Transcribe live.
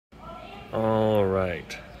All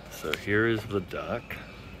right, so here is the dock.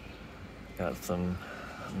 Got some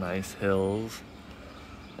nice hills,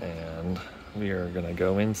 and we are gonna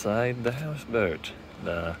go inside the houseboat.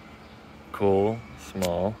 The cool,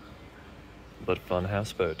 small, but fun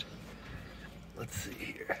houseboat. Let's see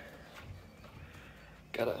here.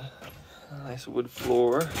 Got a nice wood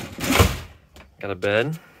floor. Got a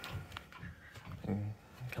bed.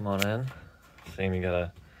 Come on in. Same, you got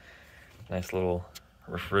a nice little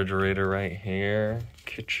refrigerator right here,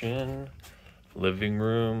 kitchen, living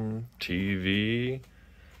room, TV,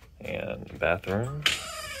 and bathroom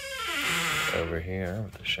over here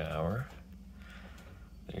with the shower.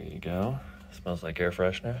 There you go. Smells like air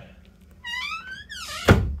freshener.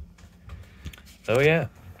 Oh yeah,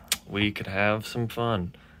 we could have some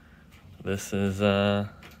fun. This is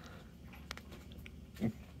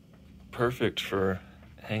perfect for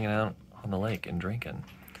hanging out on the lake and drinking.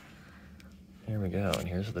 Here we go, and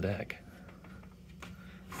here's the deck.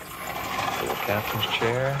 Little captain's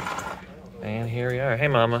chair, and here we are. Hey,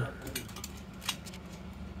 Mama.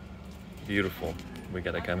 Beautiful. We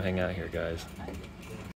gotta come hang out here, guys.